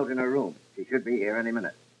left a note in her room. She should be here any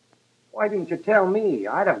minute. Why didn't you tell me?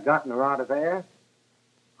 I'd have gotten her out of there.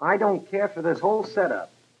 I don't care for this whole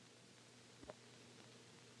setup.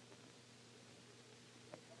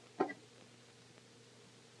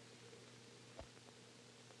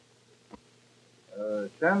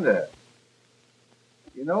 Shanda,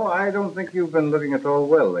 you know, I don't think you've been looking at all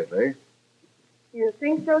well lately. You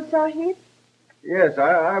think so, Sahib? Yes,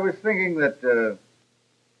 I was thinking that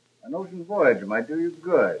an ocean voyage might do you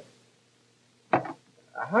good.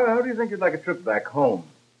 How do you think you'd like a trip back home?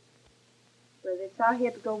 Will the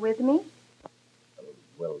Sahib go with me?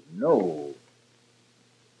 Well, no.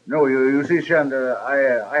 No, you see, Shanda,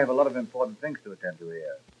 I have a lot of important things to attend to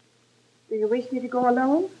here. Do you wish me to go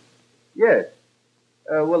alone? Yes.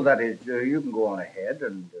 Well, that is, you can go on ahead,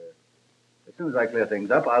 and as soon as I clear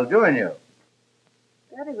things up, I'll join you.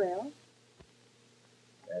 Very well.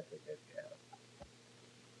 That's a good girl.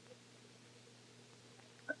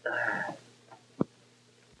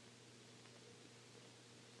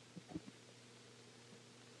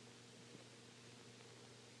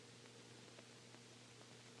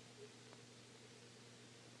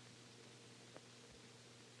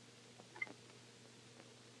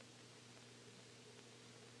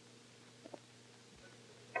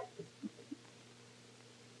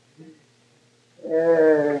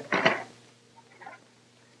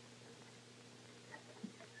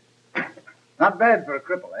 Not bad for a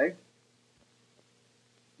cripple, eh?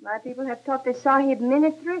 My people have taught the Sahib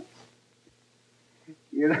many tricks.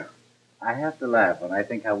 You know, I have to laugh when I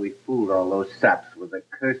think how we fooled all those saps with the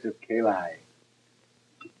curse of Kalai.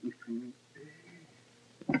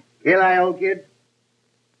 Kalai, old kid,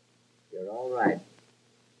 you're all right.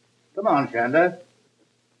 Come on, Shanda.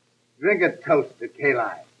 Drink a toast to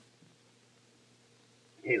Kalai.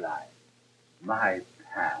 Kalai, my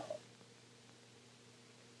pal.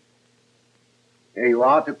 Here you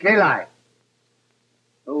are to Kalai,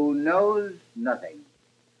 who knows nothing.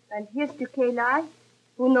 And here's to Kalai,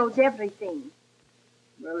 who knows everything.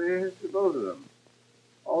 Well, here's to both of them.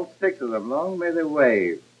 All 6 of them. Long may they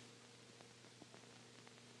wave.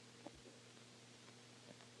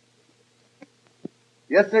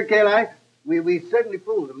 Yes, sir, Kalai. We certainly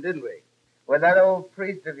fooled them, didn't we? When that old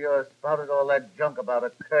priest of yours spouted all that junk about a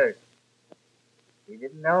curse. He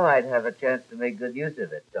didn't know I'd have a chance to make good use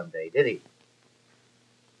of it someday, did he?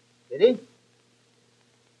 Did he?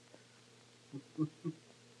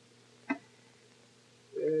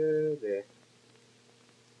 There.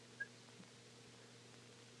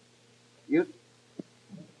 You...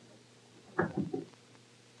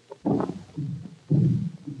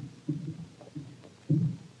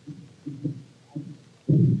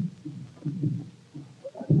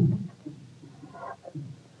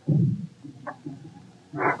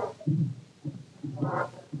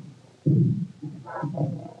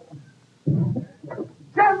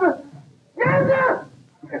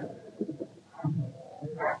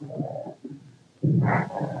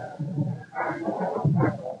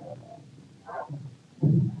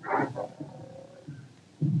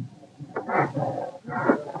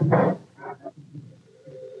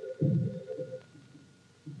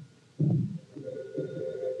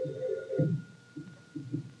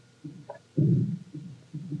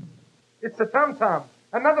 It's the tom-tom.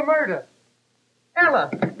 Another murder.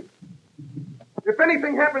 Ella! If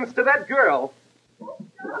anything happens to that girl...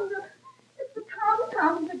 Sandra, it's the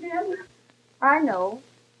tom-toms again. I know,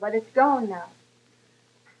 but it's gone now.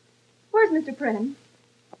 Where's Mr. Pren?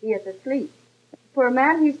 He is asleep. Poor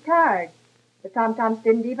man, he's tired. The tom-toms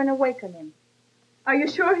didn't even awaken him. Are you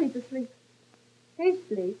sure he's asleep? He's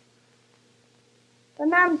asleep. The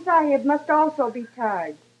Nam Sahib must also be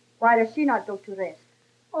tired. Why does she not go to rest?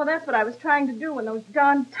 Oh, that's what I was trying to do when those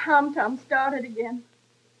darn tom-toms started again.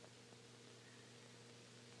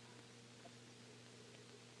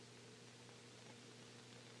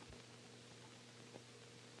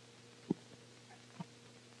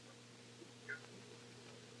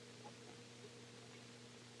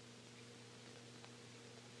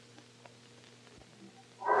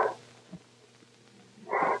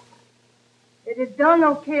 It is done,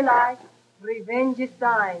 O Kali. Revenge is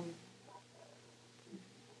thine.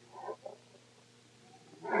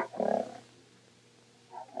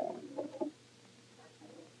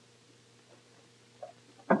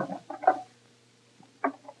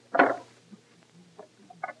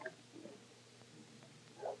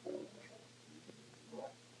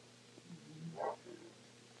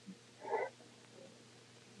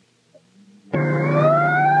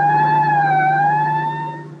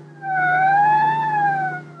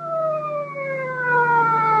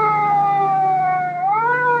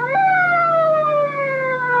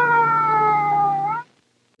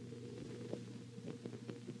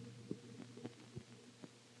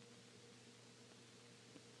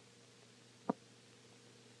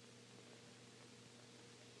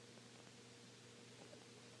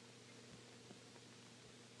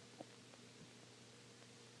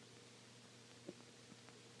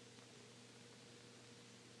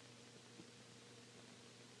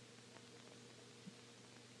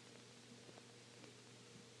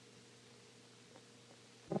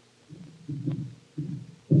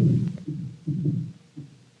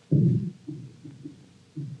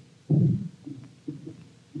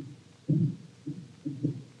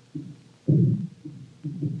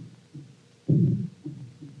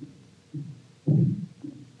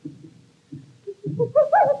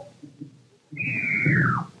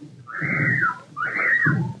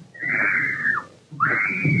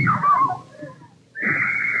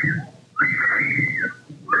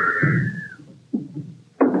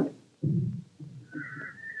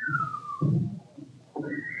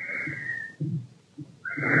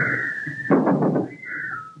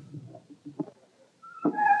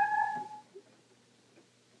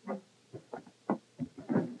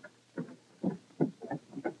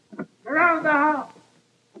 Around the house.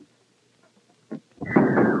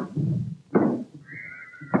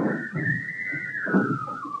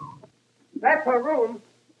 That's her room.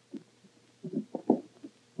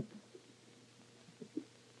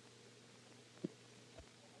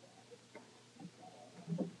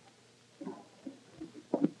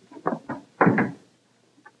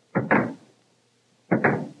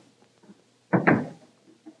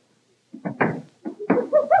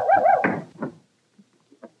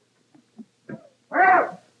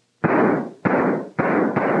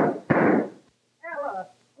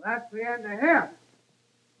 That's the end of him.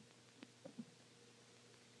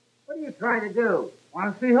 What are you trying to do?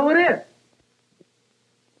 Want to see who it is?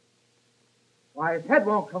 Why, his head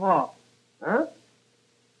won't come off. Huh?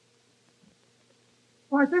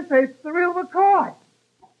 Why, this ain't the real McCoy.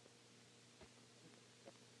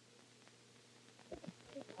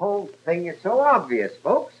 The whole thing is so obvious,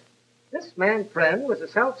 folks. This man, friend, was a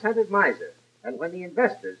self-centered miser. And when the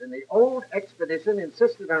investors in the old expedition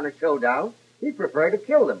insisted on a showdown, he preferred to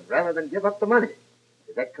kill them rather than give up the money.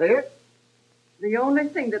 Is that clear? The only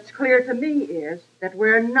thing that's clear to me is that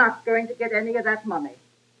we're not going to get any of that money.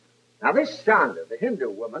 Now, this Chanda, the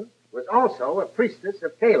Hindu woman, was also a priestess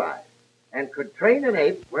of Kali and could train an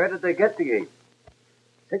ape. Where did they get the ape?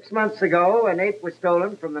 6 months ago, an ape was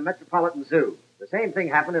stolen from the Metropolitan Zoo. The same thing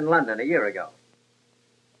happened in London a year ago.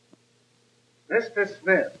 Mr.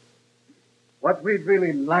 Smith, what we'd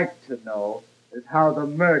really like to know is how the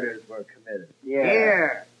murders were committed.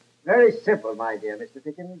 Here. Very simple, my dear Mr.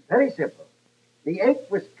 Dickens. Very simple. The ape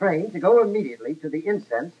was trained to go immediately to the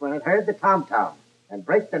incense when it heard the tom-tom and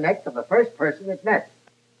break the neck of the first person it met.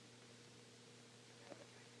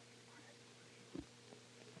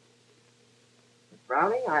 Miss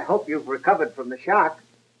Browning, I hope you've recovered from the shock.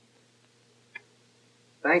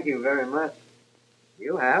 Thank you very much.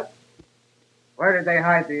 You have. Where did they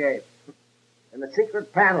hide the ape? In the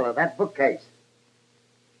secret panel of that bookcase.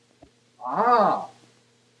 Ah.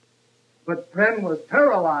 But Prem was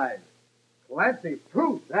paralyzed. Clancy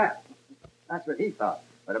proved that. That's what he thought.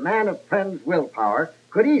 But a man of Prem's willpower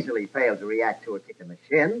could easily fail to react to a kick in the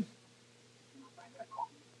shins.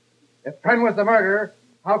 If Prem was the murderer,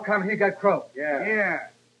 how come he got croaked? Yeah.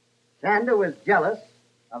 Chanda was jealous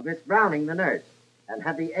of Miss Browning, the nurse, and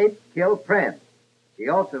had the ape kill Prem. She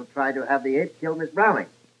also tried to have the ape kill Miss Browning.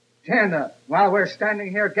 Jen, while we're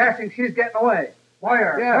standing here gassing, she's getting away.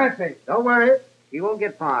 Wire, Yeah. Fritzi. Don't worry. He won't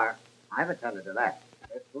get far. I've attended to that.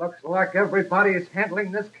 It looks like everybody is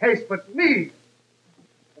handling this case but me.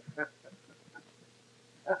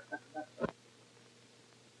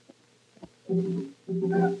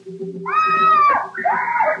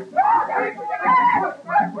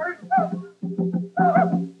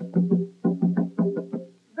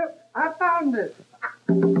 I found it.